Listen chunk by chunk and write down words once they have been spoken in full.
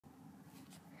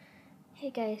Hey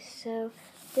guys, so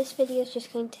this video is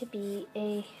just going to be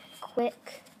a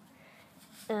quick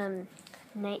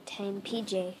nighttime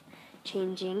PJ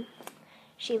changing.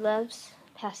 She loves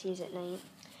passies at night,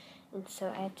 and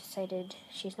so I've decided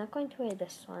she's not going to wear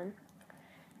this one.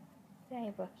 Very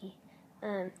Brookie.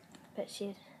 But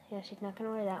she's not going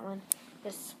to wear that one,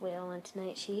 this whale one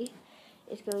tonight. She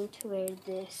is going to wear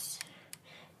this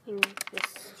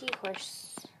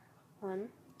seahorse one.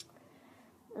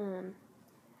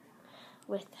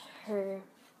 With her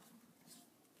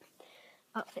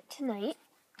outfit tonight.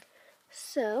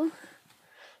 So,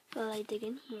 while I dig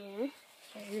in here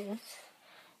it is.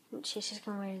 And she's just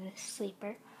going to wear this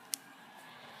sleeper.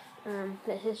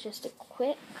 This is just a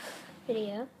quick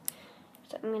video.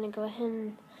 So I'm going to go ahead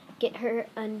and get her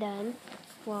undone.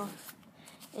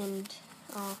 And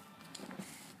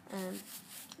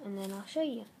then I'll show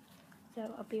you.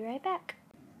 So I'll be right back.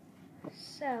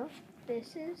 So,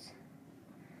 this is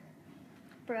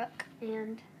Brooke,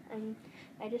 and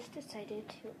I just decided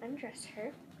to undress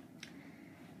her.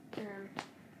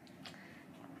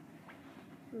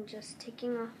 I'm just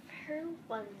taking off her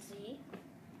onesie.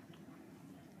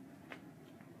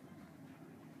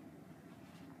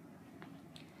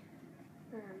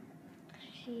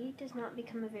 She does not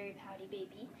become a very pouty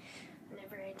baby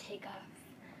whenever I take off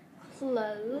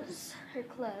her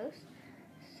clothes,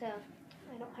 so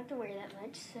I don't have to worry that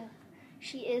much. So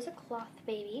she is a cloth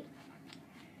baby.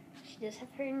 She does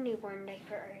have her newborn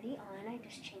diaper already on. I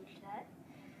just changed that.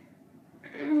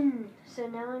 So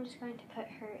now I'm just going to put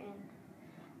her in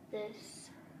this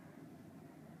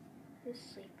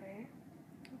sleeper.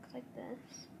 Looks like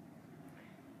this.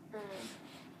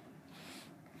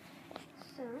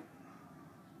 So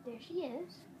there she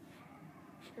is.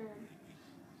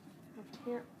 I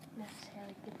can't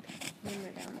necessarily get the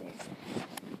camera down there.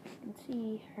 You can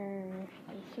see her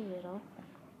face a little.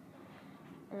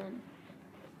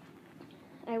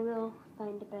 I will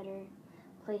find a better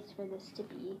place for this to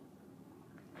be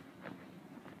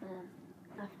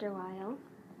after a while,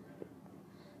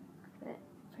 but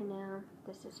for now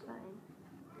this is fine.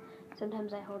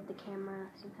 Sometimes I hold the camera,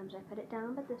 sometimes I put it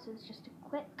down, but this is just a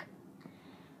quick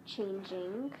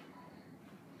changing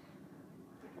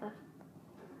of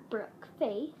Brooke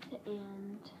Faith,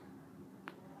 and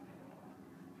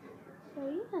so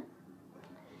yeah.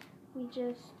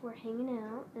 We're hanging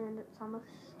out, and it's almost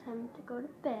time to go to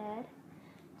bed.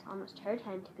 It's almost her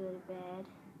time to go to bed.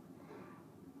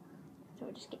 So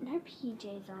we're just getting her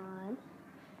PJs on.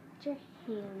 Put your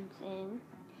hands in.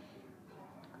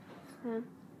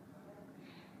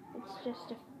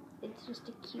 It's just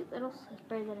a cute little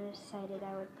slipper that I decided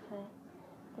I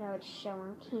would show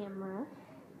on camera.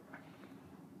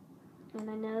 And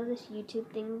I know this YouTube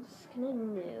thing's kind of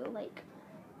new, like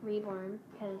Reborn,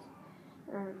 because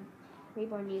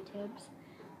Reborn YouTubes.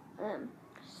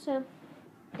 So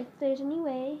if there's any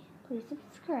way, please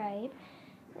subscribe.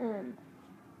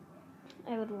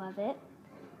 I would love it.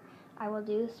 I will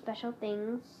do special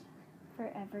things for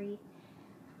every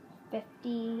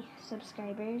 50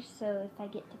 subscribers. So if I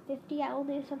get to 50, I will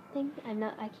do something.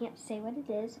 I can't say what it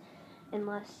is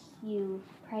unless you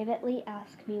privately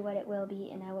ask me what it will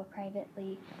be, and I will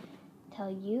privately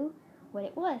tell you what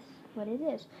it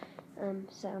is.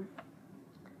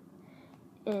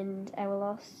 And I will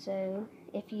also,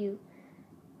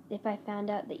 if I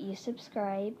found out that you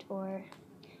subscribed, or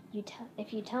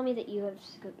if you tell me that you have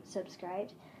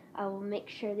subscribed, I will make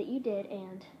sure that you did,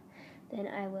 and then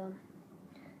I will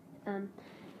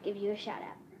give you a shout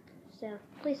out. So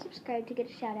please subscribe to get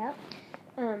a shout out.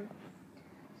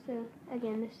 So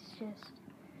again, this is just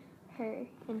her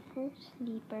in her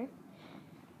sleeper.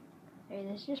 Or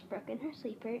this is just Brooke in her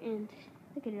sleeper, and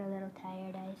look at her little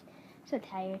tired eyes. So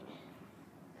tired.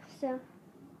 So,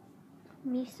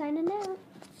 me signing out.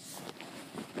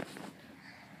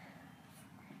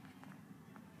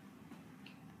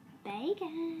 Bye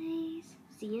guys.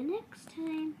 See you next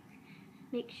time.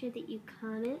 Make sure that you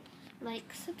comment,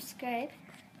 like, subscribe,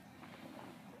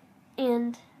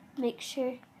 and make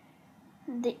sure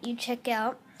that you check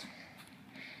out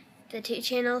the 3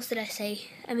 channels that I say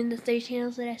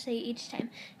each time.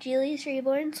 Julie's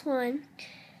Reborn Swan,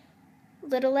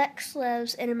 Little X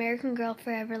Loves, and American Girl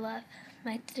Forever Love.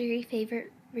 My 3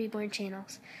 favorite Reborn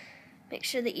channels. Make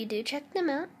sure that you do check them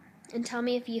out, and tell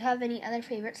me if you have any other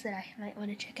favorites that I might want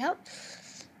to check out.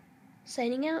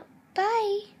 Signing out.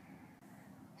 Bye!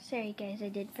 Sorry guys, I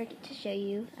did forget to show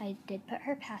you. I did put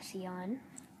her passy on.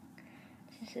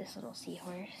 This is this little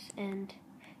seahorse, and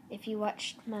if you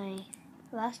watched my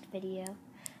last video,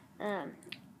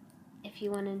 if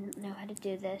you want to know how to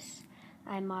do this,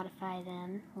 I modify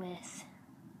them with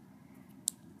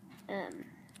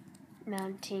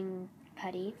mounting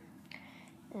putty,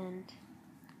 and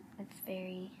it's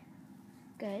very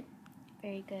good,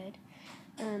 very good.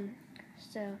 And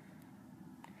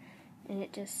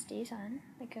it just stays on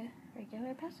like a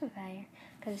regular pacifier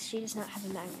because she does not have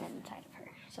a magnet inside of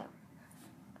her. So,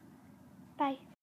 bye.